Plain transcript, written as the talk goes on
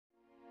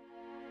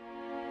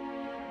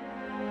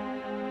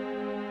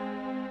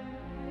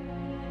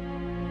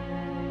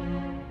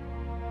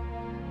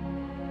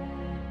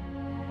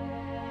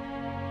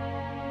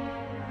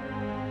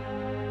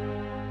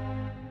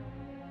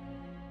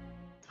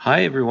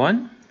Hi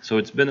everyone. So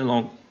it's been a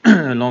long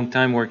a long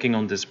time working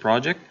on this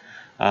project.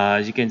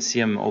 As you can see,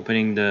 I'm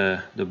opening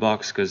the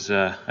box because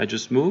I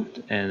just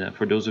moved, and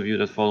for those of you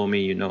that follow me,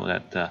 you know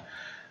that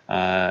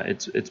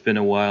it's been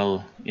a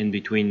while in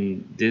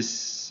between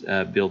this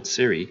build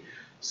series.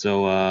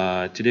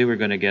 So today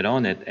we're gonna get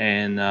on it,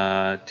 and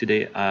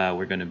today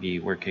we're gonna be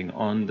working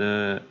on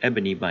the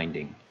ebony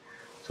binding.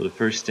 So the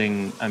first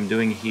thing I'm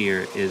doing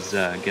here is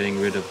getting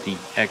rid of the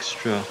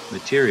extra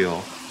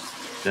material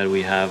that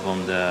we have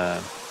on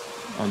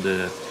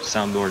the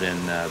soundboard and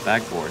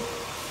backboard,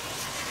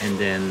 and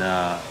then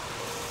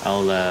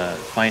I'll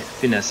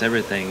finesse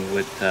everything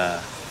with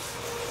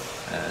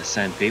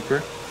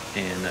sandpaper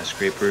and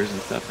scrapers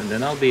and stuff, and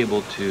then I'll be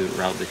able to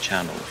route the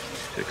channel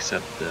to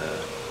accept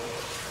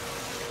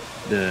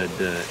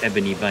the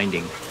ebony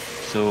binding.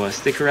 So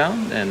stick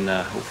around, and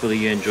hopefully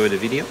you enjoy the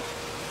video.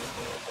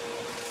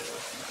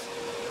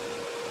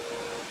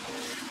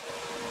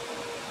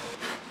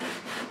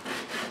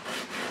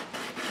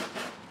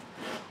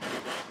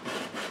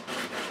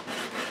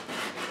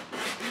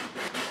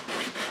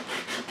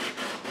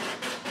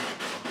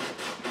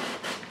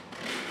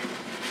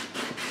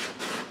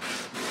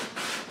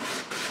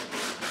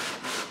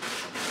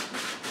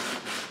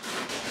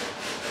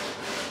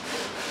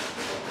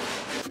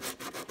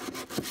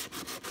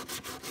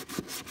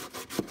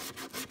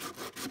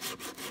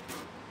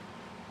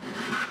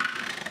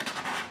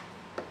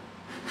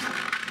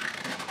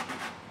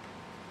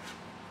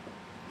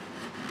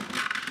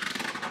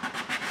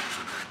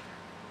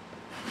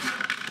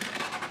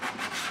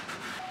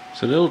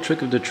 So the little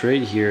trick of the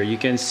trade here, you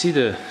can see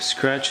the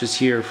scratches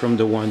here from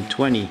the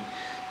 120,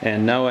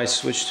 and now I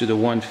switched to the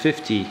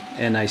 150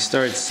 and I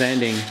started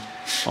sanding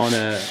on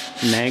an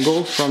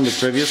angle from the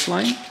previous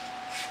line,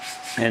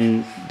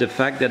 and the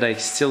fact that I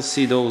still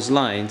see those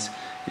lines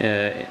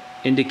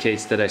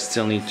indicates that I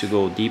still need to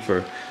go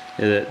deeper.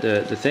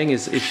 The thing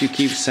is, if you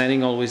keep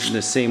sanding always in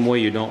the same way,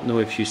 you don't know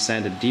if you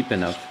sanded deep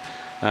enough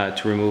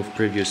to remove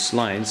previous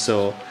lines.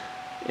 So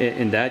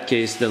in that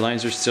case, the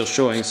lines are still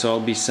showing, so I'll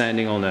be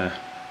sanding on a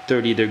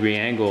 30-degree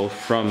angle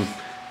from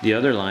the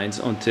other lines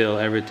until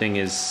everything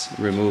is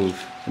removed,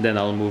 and then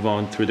I'll move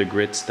on through the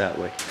grits that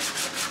way.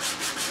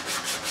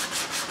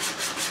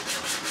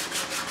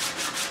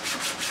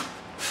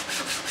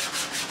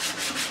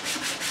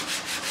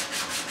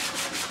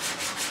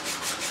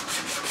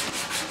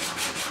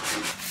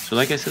 So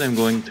like I said, I'm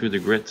going through the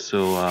grits,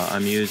 so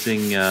I'm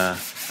using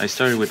I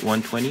started with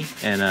 120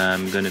 and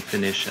I'm gonna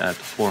finish at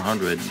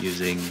 400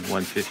 using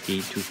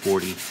 150,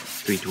 240,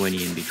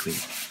 320 in between.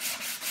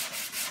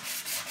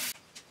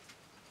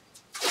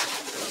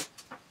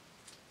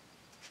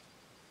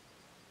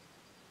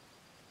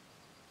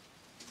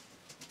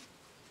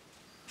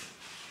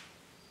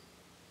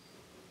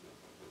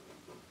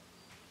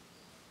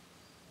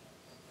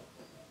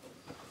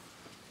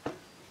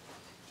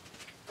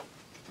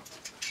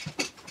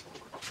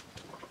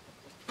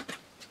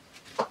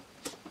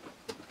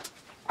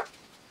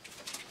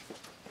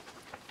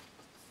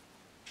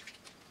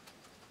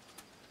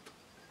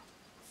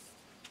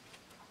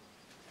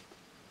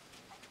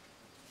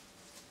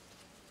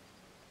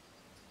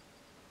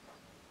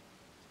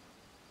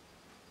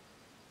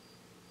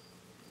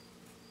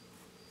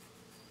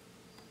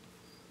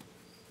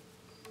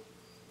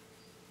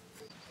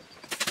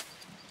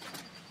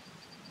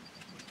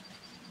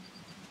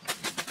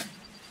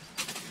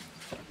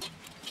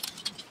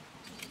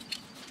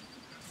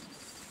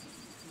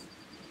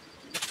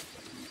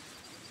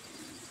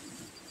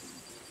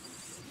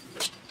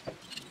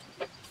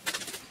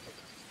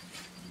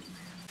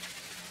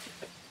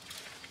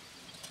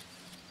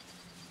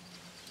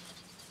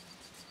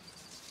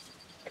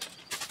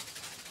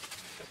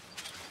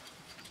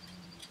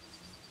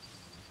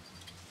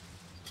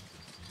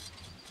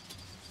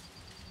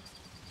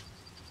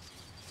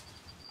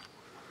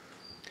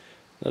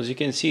 As you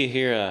can see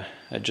here,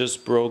 I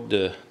just broke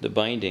the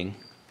binding.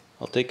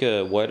 I'll take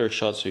a wider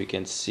shot so you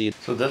can see it.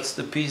 So that's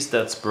the piece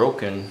that's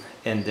broken,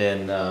 and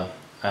then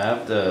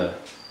I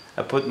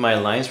put my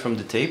lines from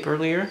the tape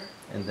earlier,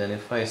 and then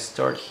if I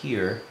start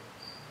here,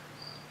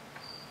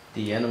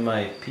 the end of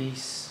my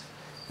piece,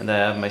 and I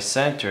have my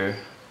center,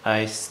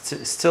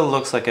 still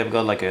looks like I've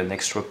got like an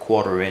extra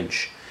 1/4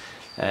 inch.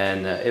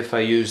 And if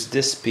I use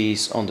this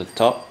piece on the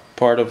top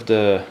part of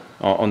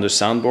on the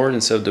soundboard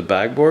instead of the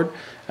backboard,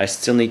 I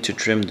still need to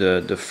trim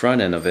the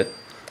front end of it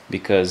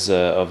because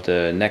of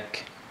the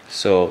neck.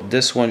 So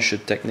this one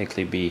should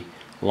technically be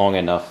long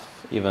enough,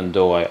 even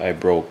though I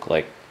broke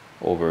like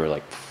over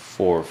like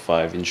 4 or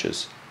 5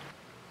 inches.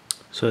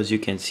 So as you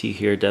can see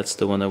here, that's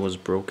the one that was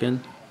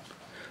broken.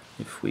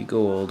 If we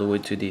go all the way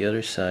to the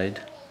other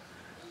side,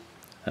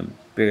 I'm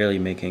barely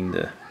making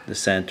the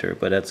center,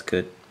 but that's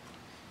good.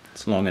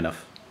 It's long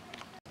enough.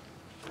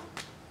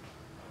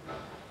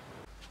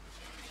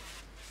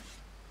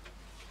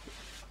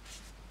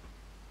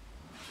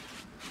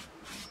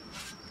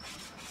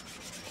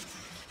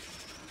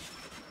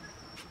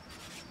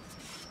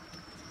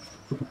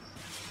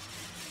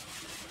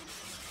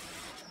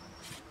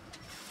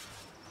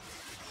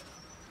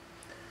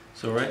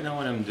 So right now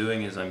what I'm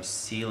doing is I'm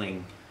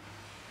sealing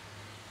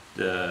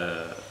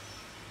the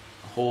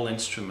whole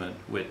instrument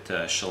with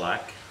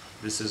shellac.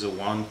 This is a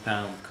 1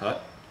 pound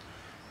cut,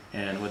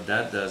 and what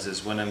that does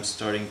is when I'm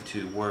starting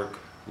to work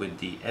with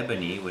the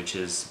ebony, which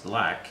is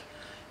black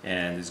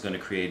and is going to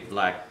create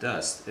black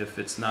dust, if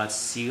it's not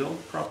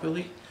sealed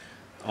properly,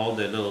 all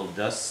the little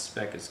dust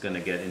speck is going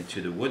to get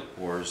into the wood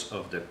pores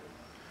of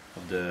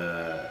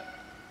the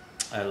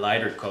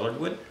lighter colored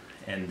wood,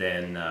 and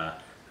then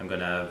I'm going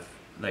to have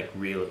like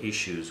real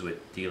issues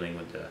with dealing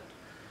with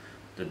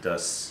the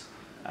dust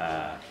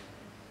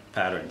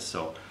patterns.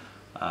 So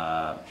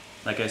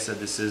like I said,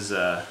 this is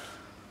a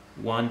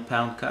 1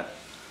 pound cut,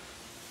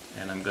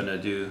 and I'm gonna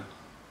do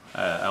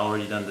I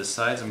already done the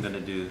sides. I'm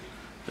gonna do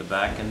the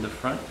back and the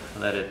front,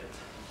 let it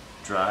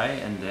dry,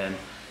 and then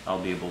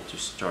I'll be able to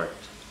start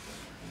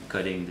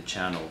cutting the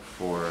channel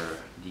for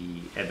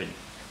the ebony.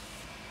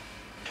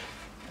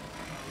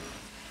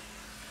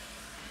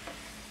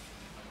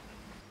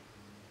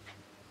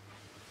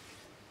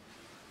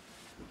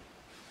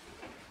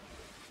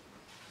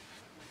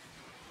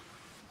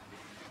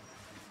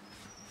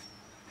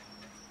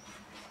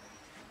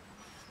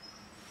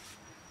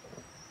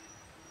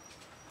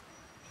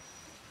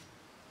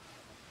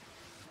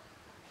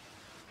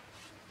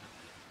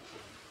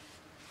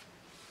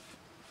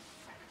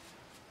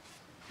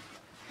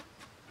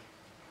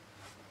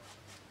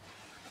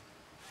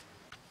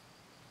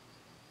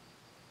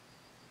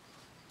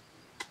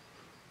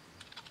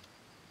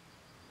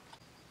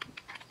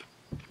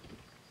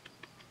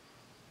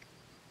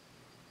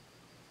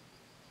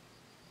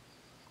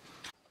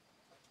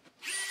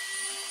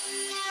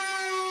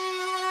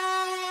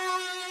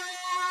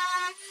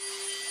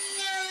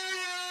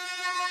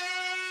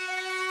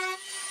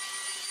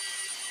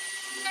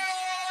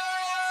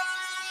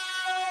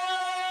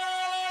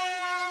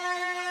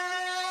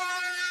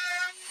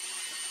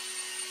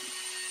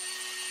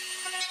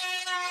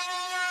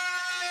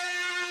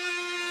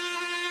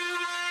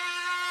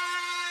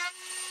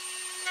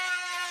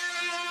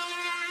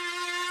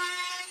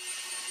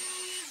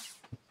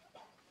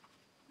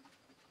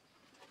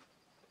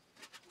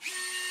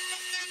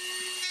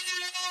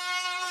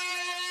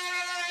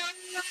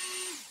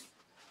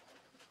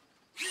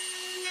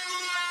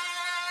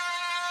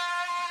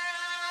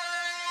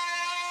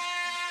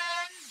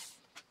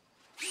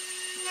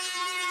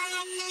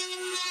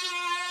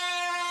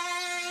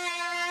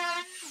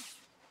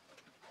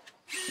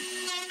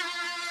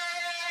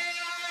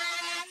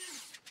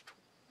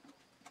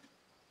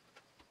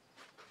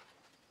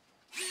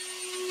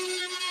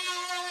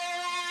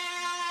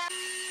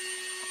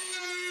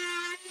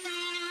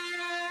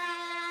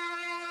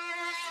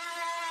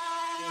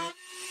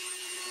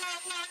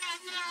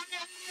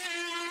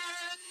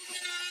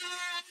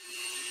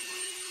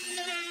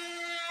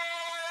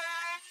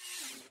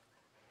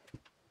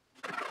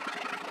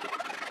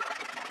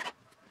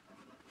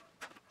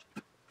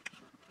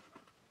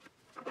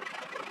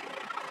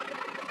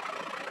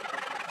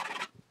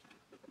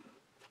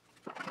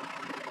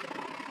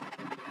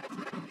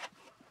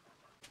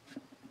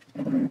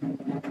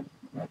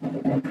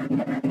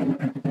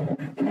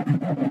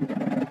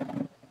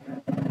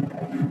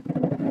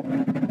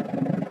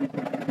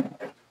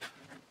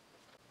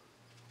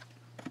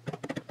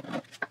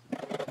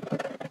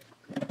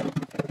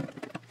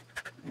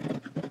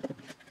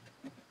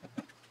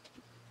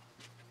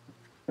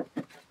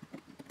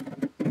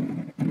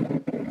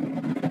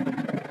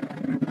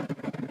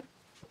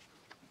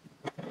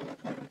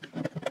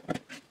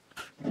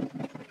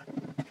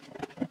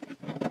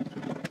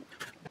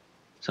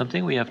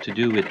 Something we have to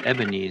do with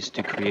ebony is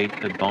to create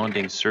a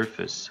bonding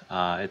surface.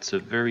 It's a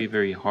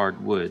very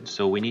hard wood,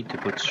 so we need to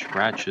put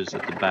scratches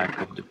at the back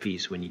of the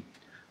piece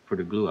for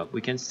the glue up. We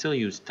can still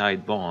use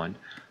Tide Bond.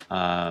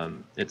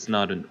 It's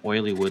not an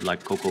oily wood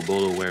like Coco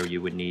Bolo where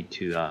you would need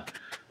to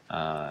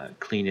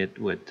clean it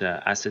with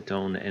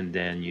acetone and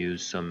then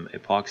use some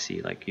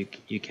epoxy. Like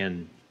you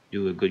can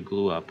do a good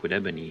glue up with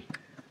ebony.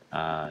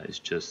 It's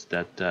just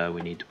that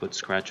we need to put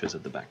scratches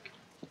at the back.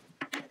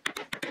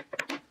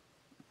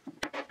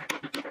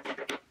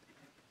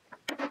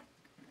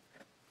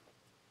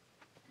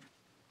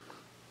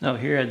 Now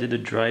here I did a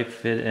dry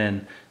fit,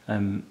 and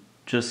I'm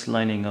just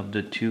lining up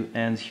the two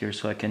ends here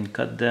so I can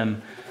cut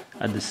them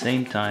at the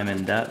same time,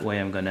 and that way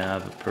I'm gonna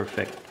have a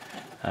perfect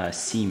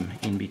seam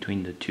in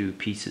between the two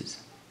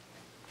pieces.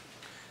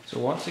 So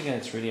once again,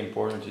 it's really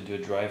important to do a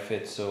dry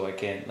fit, so I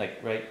can, like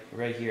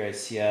right here I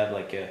see I have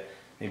like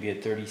maybe a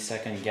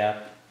 30-second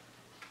gap,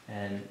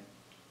 and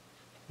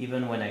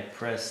even when I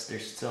press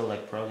there's still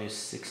like probably a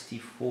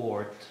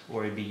 64th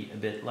or maybe a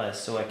bit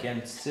less, so I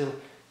can still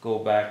go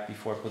back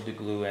before I put the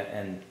glue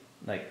and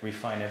like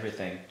refine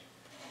everything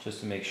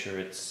just to make sure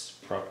it's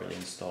properly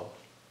installed.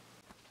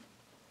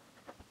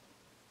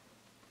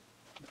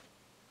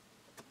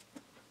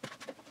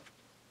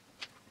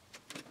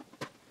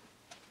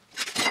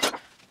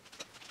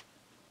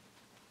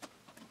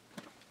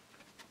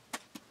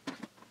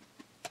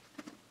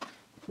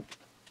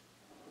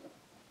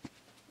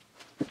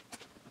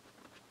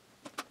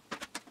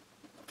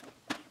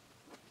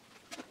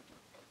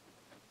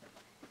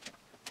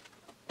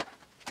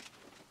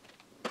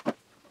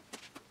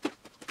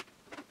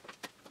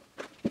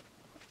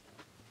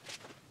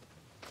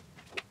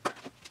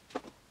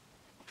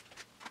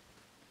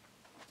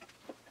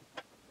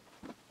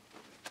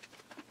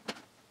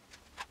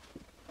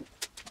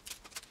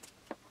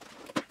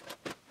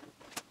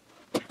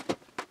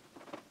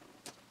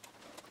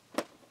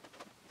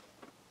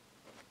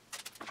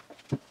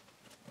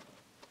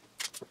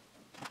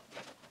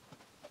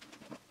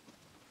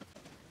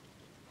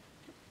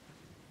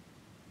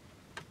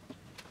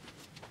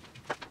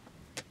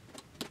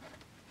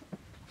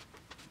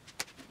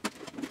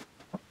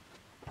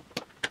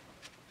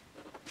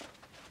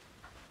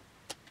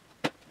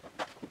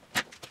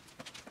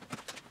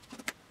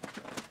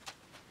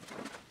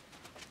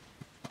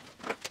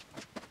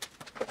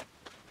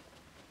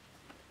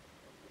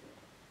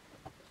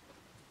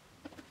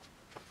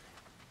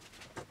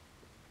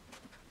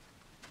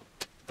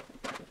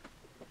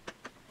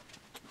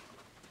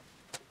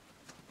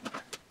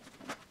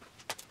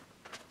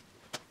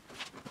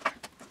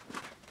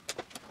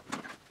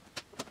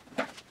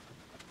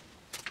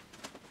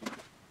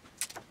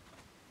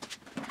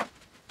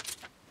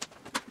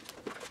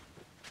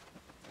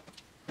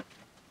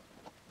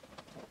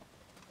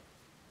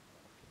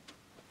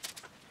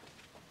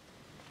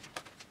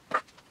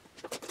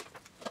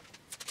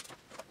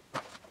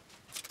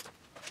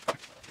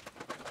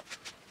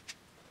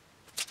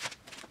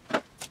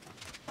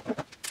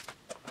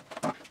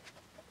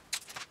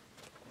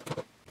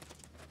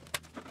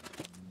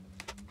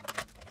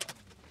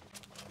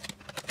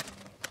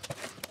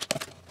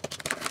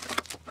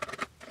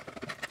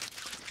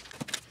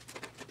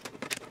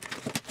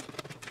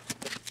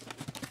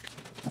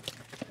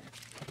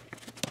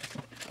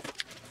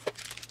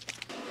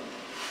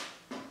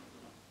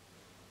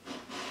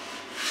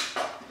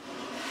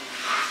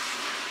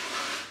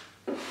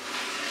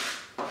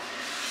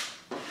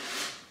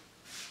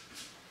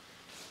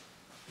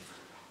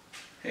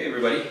 Hey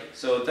everybody,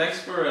 so thanks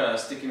for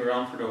sticking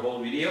around for the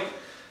whole video.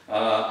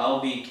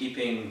 I'll be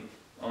keeping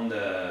on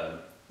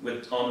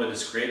with the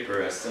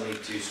scraper. I still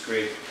need to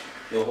scrape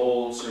the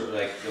whole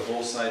the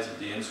whole sides of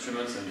the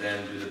instruments and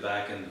then do the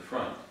back and the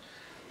front.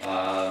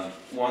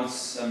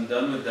 Once I'm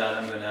done with that,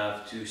 I'm going to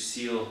have to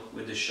seal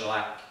with the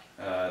shellac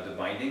the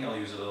binding. I'll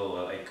use a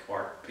little like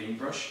art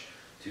paintbrush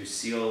to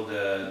seal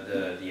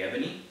the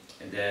ebony,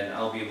 and then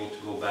I'll be able to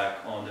go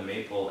back on the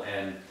maple.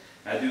 And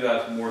I do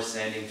have more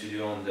sanding to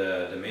do on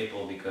the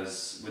maple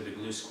because with the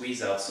glue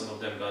squeeze out, some of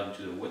them got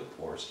into the wood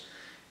pores.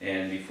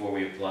 And before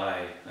we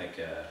apply like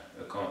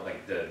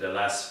the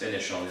last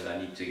finish on it, I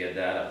need to get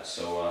that out.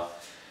 So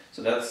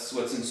that's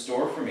what's in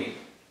store for me.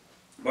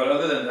 But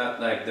other than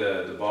that, like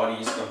the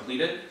body is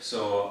completed.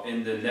 So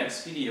in the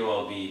next video,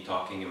 I'll be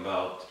talking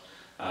about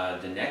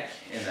the neck,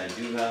 and I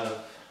do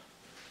have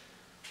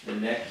the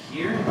neck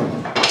here.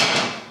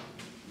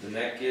 The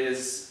neck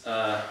is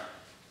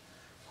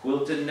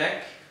quilted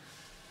neck.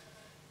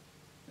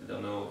 I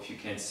don't know if you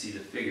can see the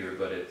figure,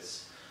 but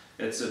it's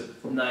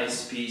a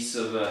nice piece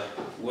of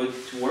wood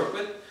to work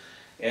with.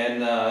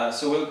 And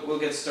so we'll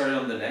get started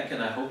on the neck,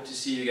 and I hope to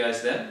see you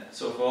guys then.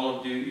 So for all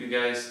of you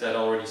guys that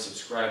already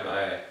subscribed,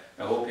 I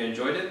hope you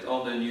enjoyed it.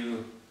 All the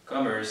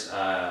newcomers,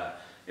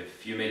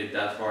 if you made it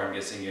that far, I'm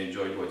guessing you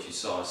enjoyed what you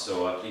saw.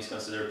 So please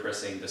consider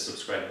pressing the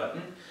subscribe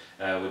button.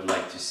 I would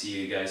like to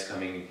see you guys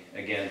coming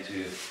again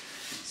to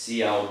see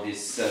how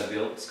this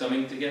build is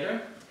coming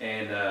together.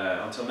 And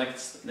until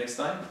next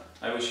time,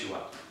 I wish you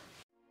well.